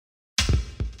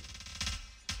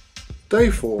Day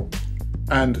 4,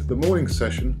 and the morning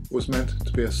session was meant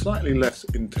to be a slightly less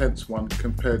intense one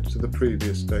compared to the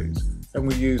previous days, and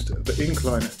we used the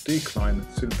incline-decline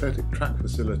synthetic track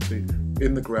facility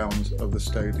in the grounds of the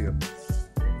stadium.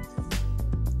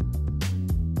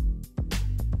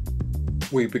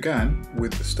 We began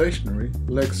with the stationary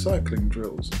leg cycling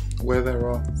drills, where there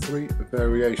are 3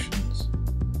 variations.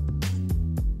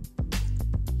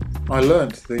 I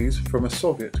learnt these from a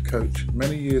Soviet coach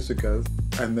many years ago,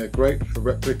 and they're great for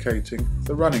replicating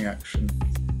the running action.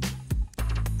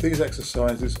 These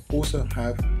exercises also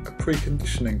have a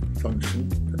preconditioning function,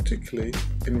 particularly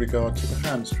in regard to the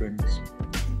hamstrings.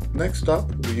 Next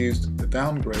up, we used the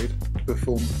downgrade to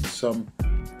perform some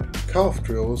calf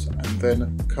drills and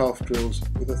then calf drills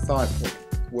with a thigh pod,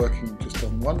 working just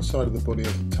on one side of the body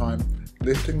at a time,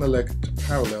 lifting the leg to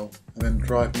parallel and then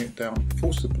driving it down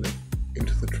forcibly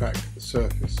into the track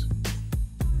surface.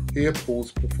 Here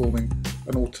Paul's performing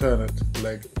an alternate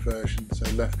leg version, so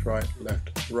left, right,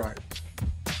 left, right.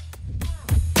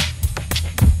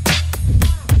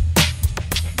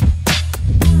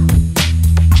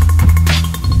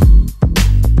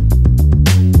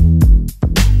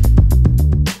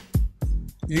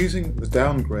 Using the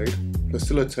downgrade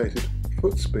facilitated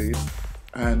foot speed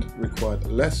and required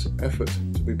less effort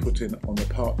to be put in on the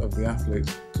part of the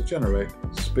athletes to generate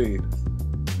speed.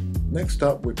 Next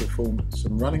up, we performed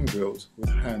some running drills with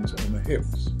hands on the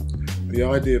hips, the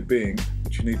idea being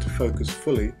that you need to focus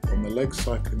fully on the leg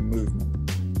cycling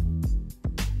movement.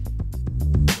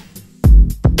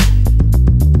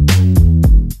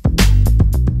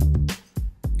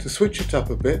 To switch it up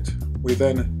a bit, we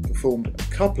then performed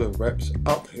a couple of reps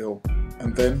uphill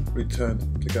and then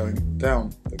returned to going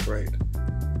down the grade.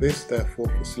 This therefore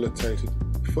facilitated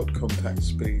foot contact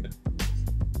speed.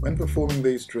 When performing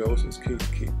these drills, it's key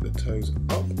to keep the toes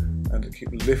up and to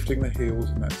keep lifting the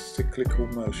heels in that cyclical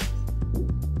motion.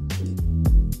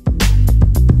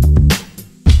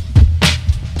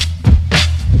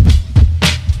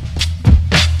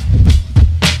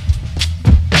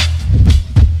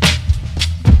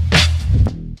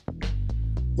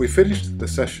 We finished the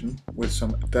session with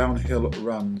some downhill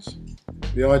runs,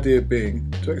 the idea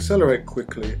being to accelerate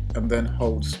quickly and then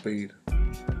hold speed.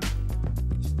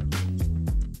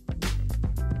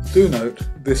 Do note,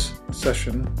 this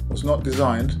session was not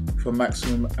designed for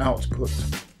maximum output,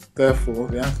 therefore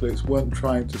the athletes weren't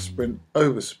trying to sprint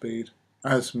over speed,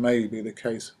 as may be the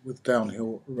case with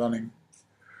downhill running.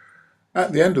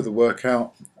 At the end of the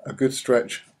workout, a good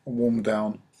stretch and warm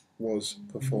down was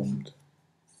performed.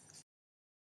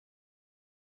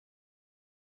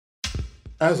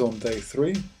 As on day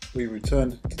 3, we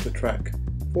returned to the track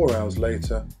 4 hours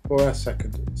later for our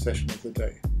second session of the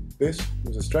day. This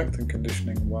was a strength and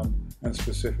conditioning one and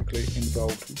specifically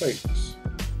involved weights.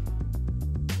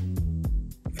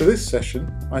 For this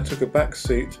session, I took a back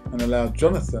seat and allowed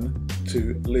Jonathan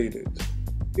to lead it.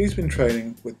 He's been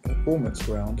training with Performance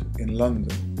Ground in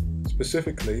London,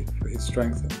 specifically for his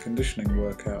strength and conditioning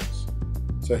workouts.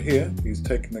 So here he's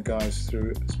taking the guys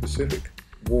through a specific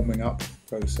warming up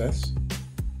process.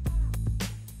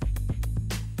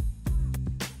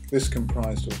 This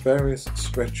comprised of various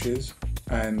stretches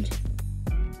and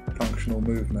functional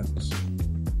movements.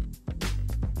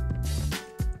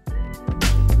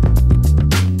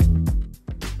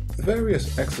 The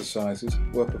various exercises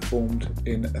were performed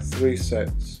in 3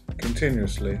 sets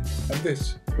continuously, and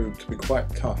this proved to be quite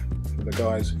tough for the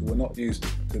guys who were not used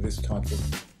to this type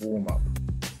of warm-up.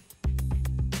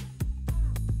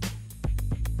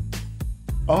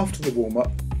 After the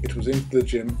warm-up, it was into the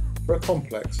gym for a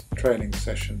complex training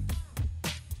session.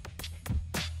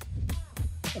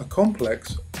 A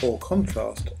complex or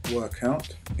contrast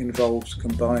workout involves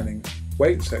combining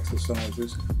weights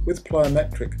exercises with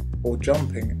plyometric or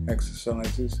jumping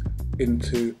exercises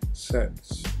into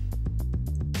sets.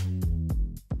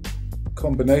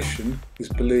 Combination is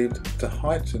believed to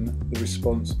heighten the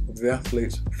response of the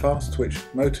athlete's fast twitch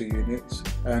motor units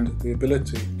and the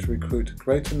ability to recruit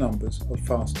greater numbers of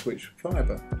fast twitch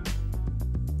fibre.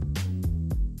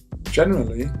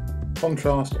 Generally,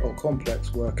 contrast or complex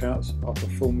workouts are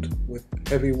performed with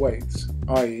heavy weights,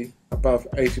 i.e. above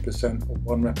 80% of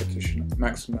 1 repetition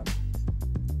maximum.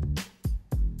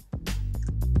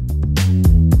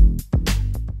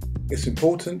 It's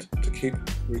important to keep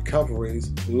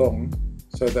recoveries long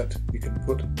so that you can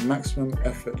put maximum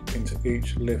effort into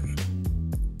each lift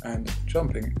and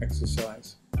jumping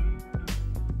exercise.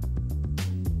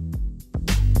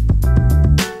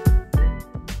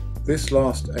 This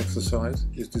last exercise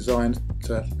is designed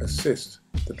to assist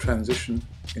the transition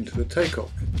into the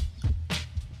takeoff.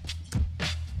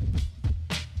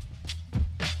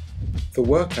 The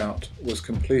workout was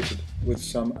completed with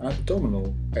some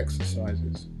abdominal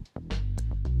exercises.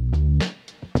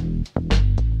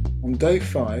 On day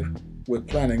 5, we're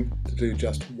planning to do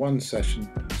just one session,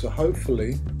 so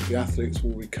hopefully the athletes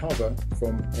will recover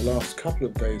from the last couple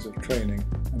of days of training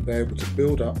and be able to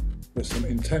build up with some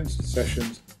intense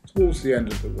sessions towards the end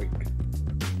of the week.